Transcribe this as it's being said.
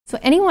So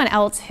anyone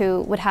else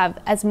who would have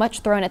as much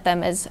thrown at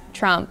them as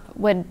Trump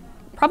would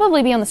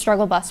probably be on the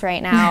struggle bus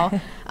right now.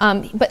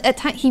 But at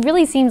times, he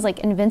really seems like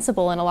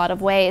invincible in a lot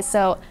of ways.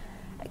 So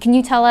can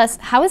you tell us,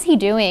 how is he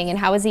doing and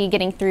how is he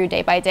getting through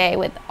day by day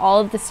with all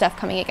of the stuff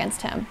coming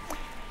against him?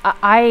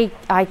 I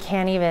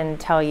can't even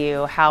tell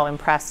you how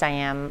impressed I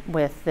am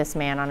with this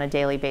man on a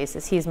daily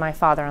basis. He's my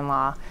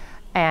father-in-law,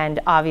 and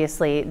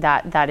obviously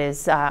that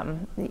is,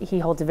 he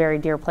holds a very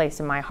dear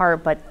place in my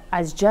heart, but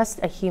as just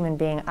a human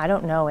being, I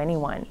don't know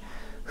anyone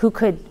who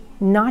could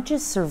not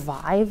just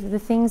survive the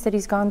things that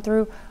he's gone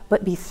through,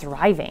 but be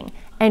thriving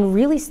and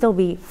really still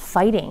be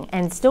fighting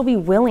and still be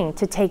willing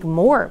to take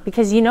more,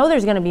 because you know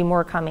there's going to be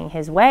more coming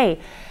his way.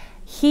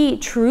 He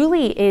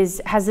truly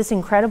has this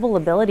incredible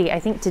ability, I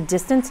think, to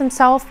distance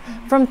himself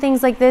from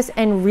things like this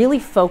and really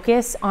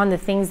focus on the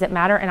things that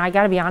matter. And I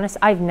got to be honest,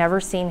 I've never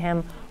seen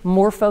him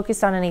more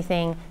focused on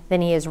anything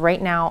than he is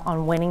right now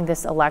on winning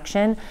this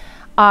election.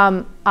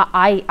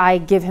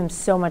 I give him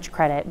so much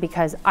credit,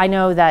 because I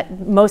know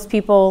that most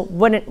people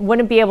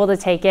wouldn't be able to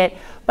take it.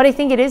 But I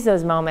think it is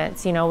those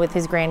moments, you know, with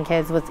his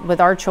grandkids, with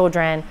our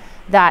children,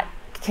 that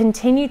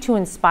continue to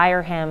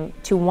inspire him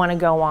to want to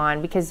go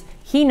on, because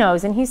he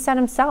knows, and he said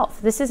himself,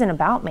 this isn't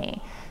about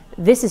me.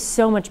 This is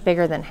so much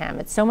bigger than him.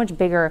 It's so much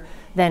bigger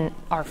than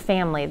our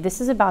family. This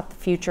is about the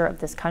future of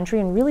this country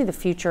and really the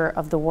future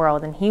of the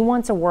world. And he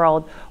wants a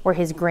world where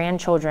his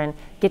grandchildren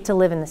get to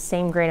live in the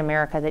same great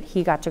America that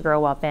he got to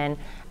grow up in.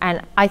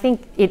 And I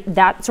think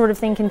that sort of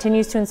thing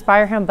continues to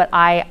inspire him, but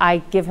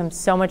I give him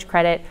so much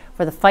credit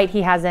for the fight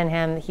he has in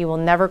him. He will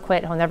never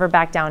quit. He'll never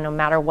back down no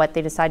matter what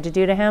they decide to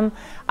do to him.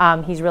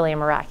 He's really a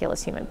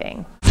miraculous human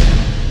being.